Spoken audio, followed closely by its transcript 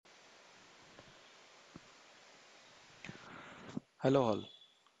Hello all,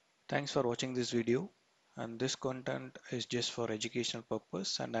 thanks for watching this video, and this content is just for educational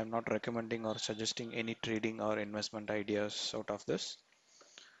purpose and I'm not recommending or suggesting any trading or investment ideas out of this.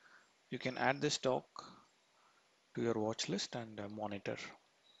 You can add this stock to your watch list and monitor.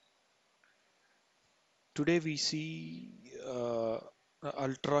 Today we see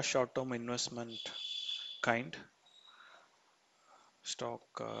ultra short-term investment kind stock.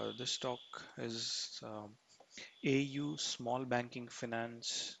 This stock is AU Small Banking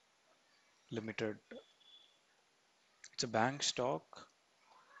Finance Limited. It's a bank stock,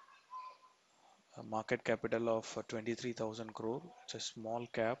 a market capital of 23,000 crore. It's a small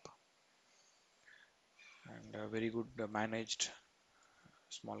cap and a very good managed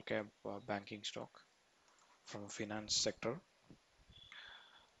small cap banking stock from finance sector.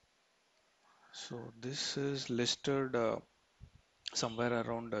 So this is listed somewhere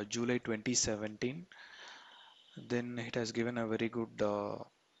around July 2017. Then it has given a very good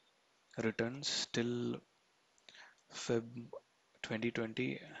returns till Feb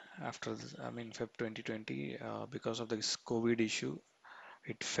 2020. After Feb 2020, because of this COVID issue,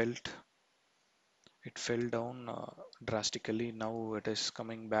 it felt it fell down drastically. Now it is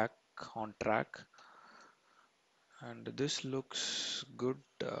coming back on track, and this looks good.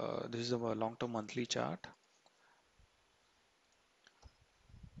 This is a long-term monthly chart.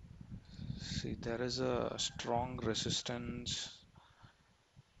 See, there is a strong resistance.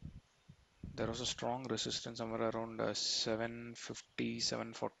 There was a strong resistance somewhere around 750,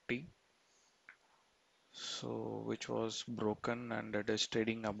 740. So, which was broken, and it is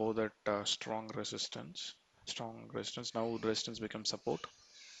trading above that strong resistance. Strong resistance. Now resistance becomes support.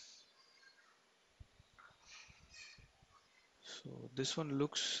 So this one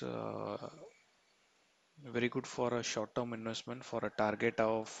looks very good for a short-term investment for a target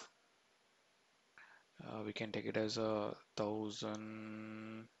of we can take it as a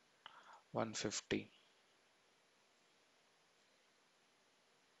 1,150.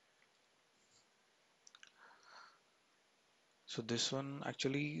 So this one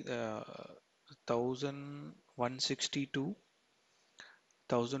actually 1,162,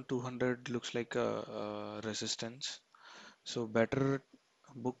 1,200 looks like a resistance. So better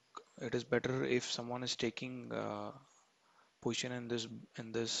book. It is better if someone is taking position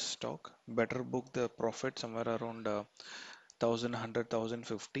in this stock. Better book the profit somewhere around 1,100,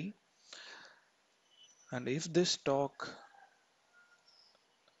 1,050. And if this stock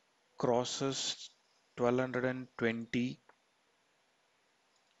crosses 1,220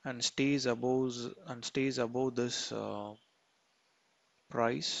 and stays above this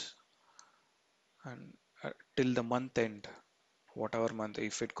price and till the month end, whatever month,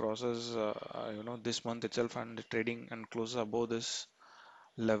 if it crosses this month itself and trading and closes above this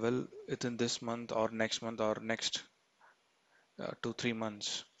level within this month or next 2-3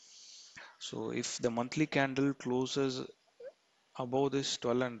 months. So if the monthly candle closes above this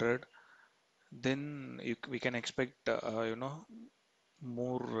 1,200, then we can expect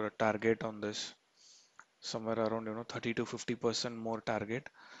more target on this, somewhere around 30 to 50% more target.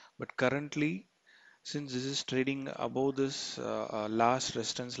 But currently, since this is trading above this last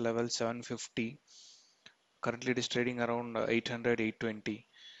resistance level 750, currently it is trading around 800, 820.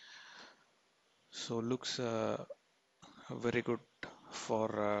 So looks very good for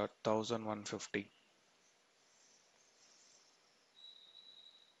 1,150.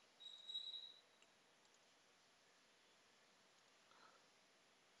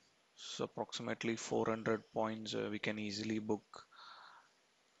 So approximately 400 points we can easily book.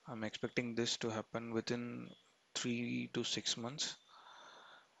 I'm expecting this to happen within 3 to 6 months.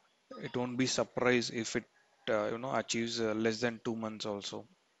 It won't be surprised if it achieves less than 2 months also.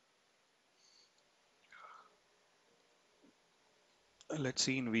 Let's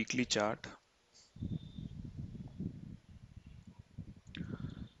see in weekly chart.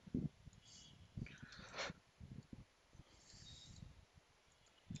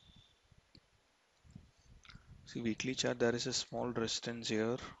 See, weekly chart, there is a small resistance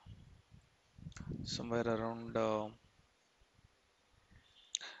here, somewhere around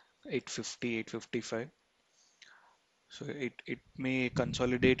 850, 855. So it may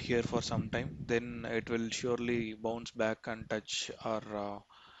consolidate here for some time, then it will surely bounce back and touch our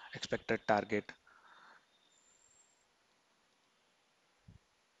expected target.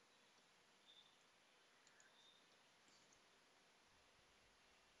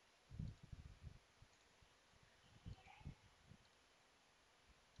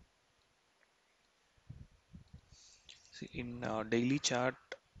 See, in daily chart,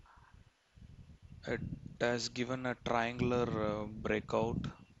 it has given a triangular breakout.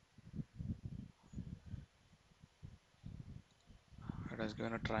 has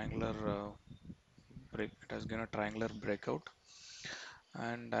given a triangular it has given a triangular breakout,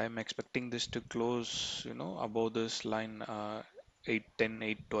 and I'm expecting this to close, above this line, 810,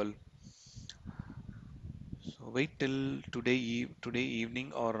 812. So wait till today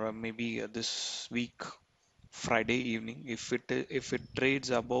evening, or maybe this week Friday evening. If it trades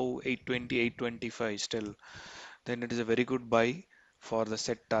above 820, 825 still, then it is a very good buy for the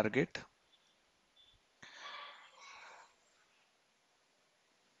set target.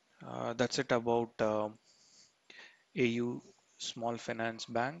 That's it about AU Small Finance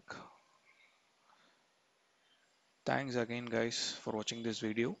Bank. Thanks again, guys, for watching this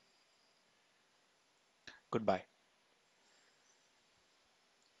video. Goodbye.